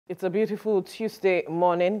It's a beautiful Tuesday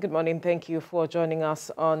morning. Good morning. Thank you for joining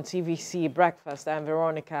us on TVC Breakfast. I'm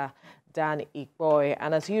Veronica Dan Ikboy.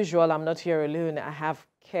 And as usual, I'm not here alone. I have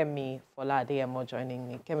Kemi Foladeyemo joining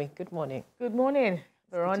me. Kemi, good morning. Good morning,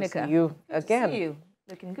 Veronica. Good to see you again. To see you.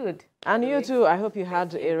 Looking good. And you too. I hope you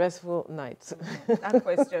had a restful night. That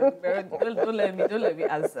question. Don't let me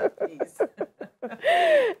answer, please.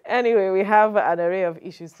 Anyway, we have an array of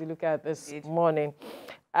issues to look at this morning.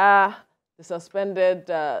 The suspended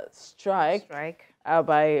strike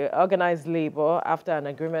by organized labor after an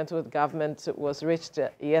agreement with government was reached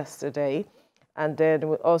yesterday. And then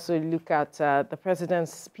we'll also look at the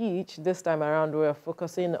president's speech. This time around, we're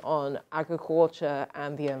focusing on agriculture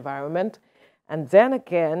and the environment. And then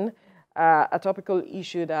again, a topical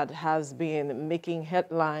issue that has been making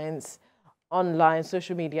headlines online,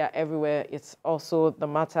 social media, everywhere. It's also the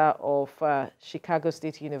matter of Chicago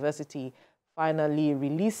State University finally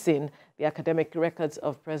releasing the academic records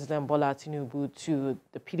of President Bola Tinubu to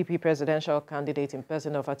the PDP presidential candidate in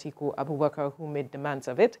person of Atiku Abubakar, who made demands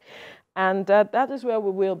of it. And that is where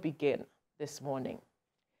we will begin this morning.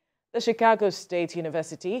 The Chicago State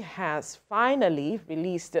University has finally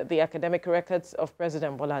released the academic records of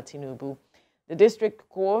President Bola Tinubu. The district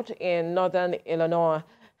court in northern Illinois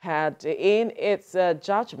had, in its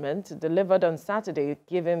judgment delivered on Saturday,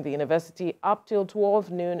 given the university up till 12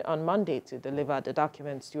 noon on Monday to deliver the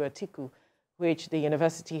documents to Atiku, which the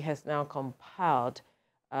university has now complied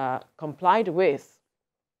with.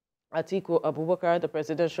 Atiku Abubakar, the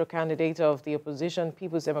presidential candidate of the opposition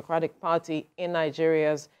People's Democratic Party in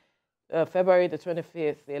Nigeria's February the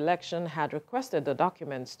 25th election, had requested the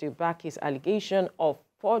documents to back his allegation of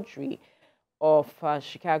forgery of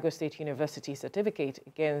Chicago State University certificate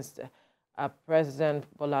against President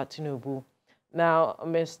Bola Tinubu. Now,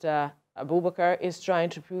 Mr. Abubakar is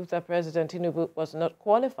trying to prove that President Tinubu was not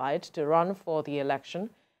qualified to run for the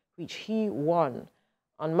election, which he won.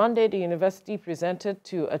 On Monday, the university presented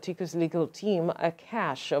to Atiku's legal team a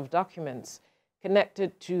cache of documents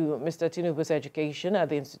connected to Mr. Tinubu's education at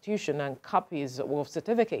the institution and copies of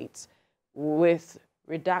certificates with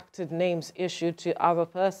redacted names issued to other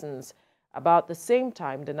persons about the same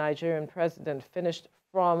time the Nigerian president finished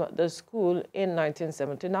from the school in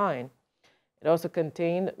 1979. It also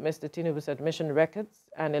contained Mr. Tinubu's admission records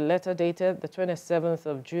and a letter dated the 27th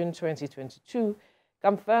of June 2022,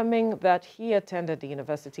 confirming that he attended the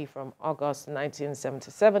university from August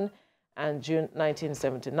 1977 and June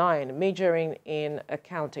 1979, majoring in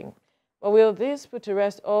accounting. But will this put to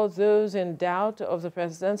rest all those in doubt of the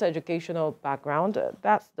president's educational background?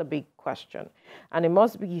 That's the big question. And it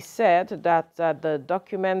must be said that the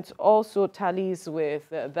document also tallies with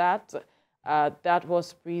that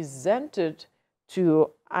was presented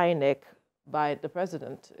to INEC by the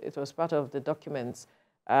president. It was part of the documents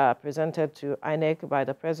presented to INEC by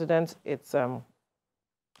the president. It's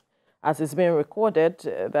as it's been recorded,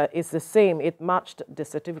 that it's the same. It matched the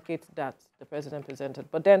certificate that the president presented.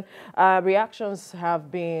 But then reactions have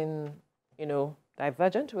been,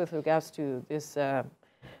 divergent with regards to this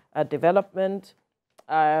development.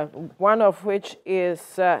 One of which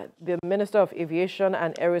is the Minister of Aviation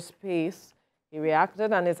and Aerospace. He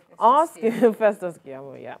reacted and is asking, Festus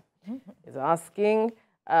Giamo, is asking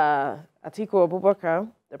Atiku Abubakar,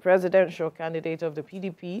 the presidential candidate of the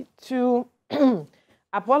PDP, to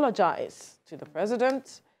apologize to the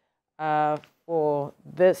president for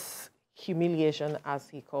this humiliation, as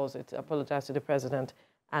he calls it, apologize to the president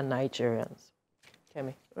and Nigerians.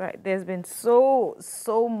 Kemi. Right. There's been so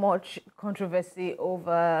much controversy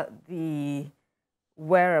over the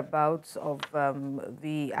whereabouts of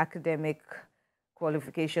the academic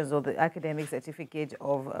qualifications or the academic certificate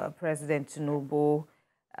of President Tinubu.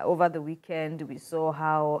 Over the weekend, we saw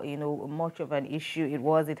how, much of an issue it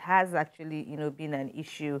was. It has actually, been an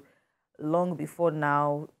issue long before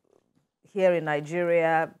now. Here in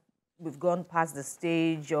Nigeria, we've gone past the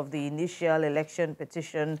stage of the initial election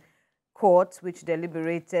petition court, which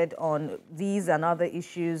deliberated on these and other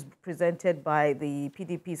issues presented by the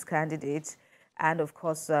PDP's candidates. And, of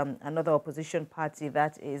course, another opposition party,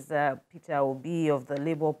 that is Peter Obi of the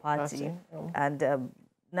Labour Party. And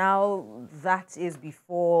now that is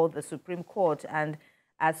before the Supreme Court, and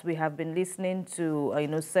as we have been listening to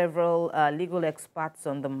several legal experts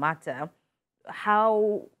on the matter,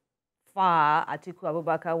 how far Atiku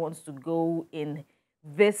Abubakar wants to go in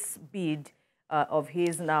this bid of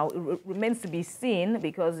his now remains to be seen,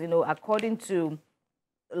 because according to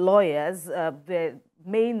lawyers, there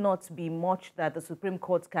may not be much that the Supreme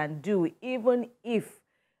Court can do, even if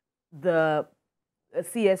the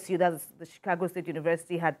CSU, that's the Chicago State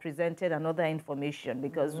University, had presented another information,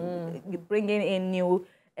 because bringing in new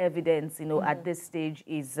evidence, at this stage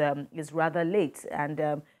is rather late.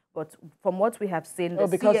 And but from what we have seen, the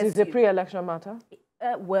because CSU, it's a pre-election matter?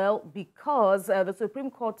 Well, because the Supreme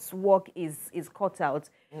Court's work is cut out.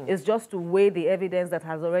 It's just to weigh the evidence that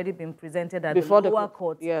has already been presented at the lower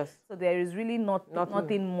court. Yes. So there is really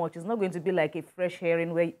nothing much. It's not going to be like a fresh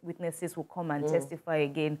hearing where witnesses will come and testify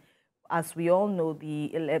again. As we all know,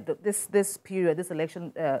 this period, this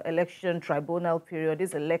election tribunal period,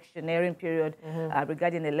 this electioneering period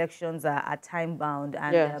regarding elections are time bound,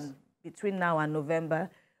 and between now and November,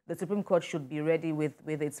 the Supreme Court should be ready with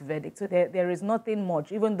its verdict. So there is nothing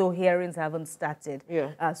much, even though hearings haven't started,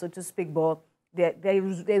 so to speak. But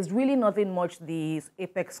there's really nothing much the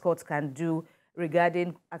apex courts can do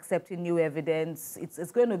regarding accepting new evidence.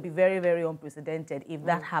 It's going to be very, very unprecedented if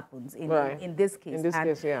that happens in this case. In this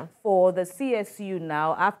case, yeah. For the CSU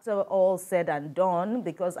now, after all said and done,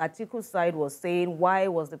 because Atiku's side was saying, why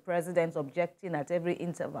was the president objecting at every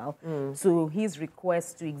interval to his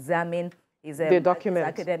request to examine the document,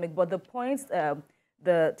 academic, but the points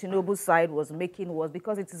the Tinubu side was making was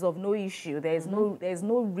because it is of no issue. There is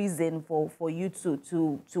no reason for you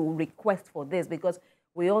to request for this, because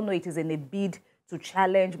we all know it is in a bid to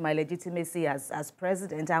challenge my legitimacy as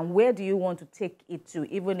president. And where do you want to take it to,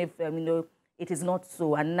 even if it is not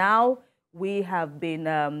so? And now we have been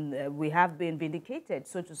vindicated,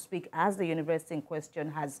 so to speak, as the university in question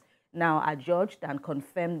has now adjudged and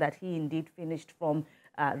confirmed that he indeed finished from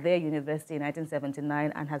their university in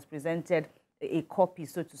 1979 and has presented a copy,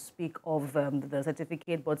 so to speak, of the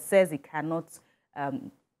certificate, but says he cannot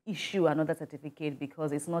issue another certificate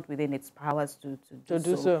because it's not within its powers to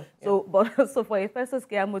do so. So for a Festus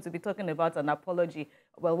Keyamo to be talking about an apology,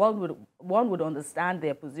 well, one would understand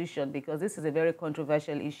their position, because this is a very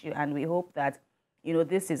controversial issue, and we hope that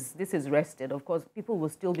this is rested. Of course, people will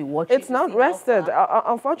still be watching. It's not rested.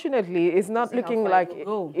 Unfortunately, it's not looking like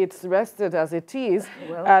it's rested as it is.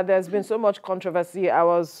 Well, there's been so much controversy. I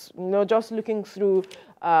was just looking through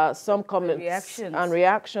some comments and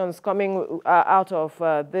reactions coming out of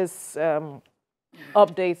this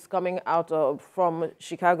updates coming out from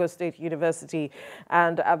Chicago State University,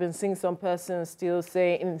 and I've been seeing some persons still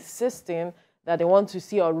insisting that they want to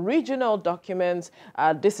see original documents.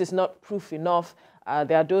 This is not proof enough.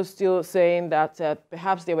 There are those still saying that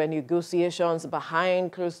perhaps there were negotiations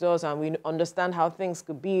behind closed doors, and we understand how things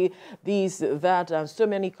could be, that, and so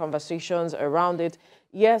many conversations around it.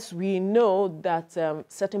 Yes, we know that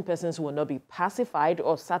certain persons will not be pacified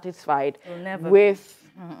or satisfied with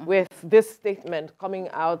this statement coming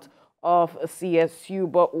out of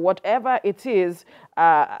CSU, but whatever it is,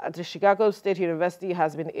 the Chicago State University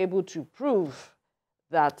has been able to prove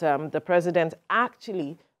that the president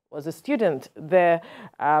actually was a student there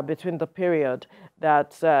between the period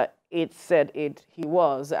that it said he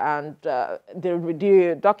was, and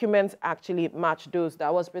the documents actually match those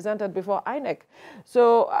that was presented before INEC.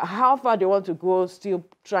 So how far they want to go still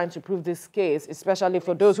trying to prove this case, especially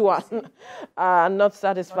for those who are not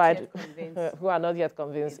satisfied, who are not yet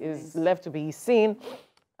convinced, is left to be seen.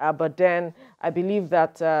 But then I believe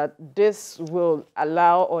that this will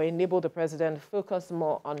allow or enable the president to focus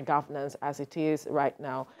more on governance as it is right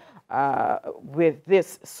now. With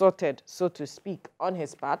this sorted, so to speak, on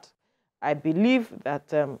his part, I believe that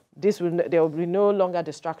there will be no longer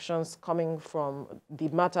distractions coming from the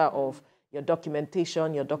matter of your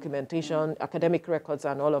documentation, academic records,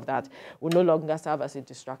 and all of that will no longer serve as a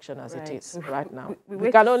distraction as it is right now.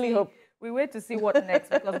 We can only hope. We wait to see what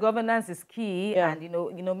next, because governance is key, and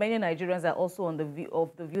many Nigerians are also on the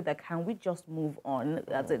view that can we just move on?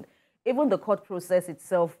 That's it. Even the court process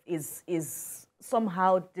itself is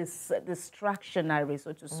somehow distractionary,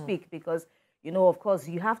 so to speak, because of course,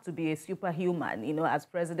 you have to be a superhuman, as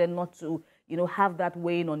president, not to, have that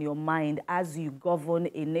weighing on your mind as you govern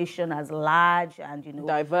a nation as large and,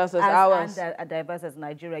 diverse as ours. And diverse as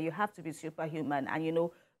Nigeria. You have to be superhuman. And,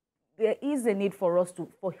 there is a need for us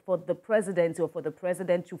for the president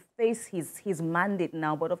to face his mandate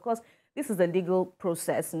now. But of course, this is a legal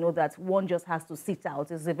process, that one just has to sit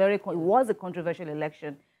out. It was a controversial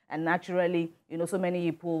election. And naturally, so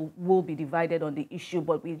many people will be divided on the issue,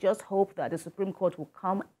 but we just hope that the Supreme Court will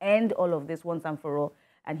come, end all of this once and for all,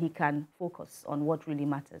 and he can focus on what really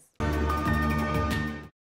matters.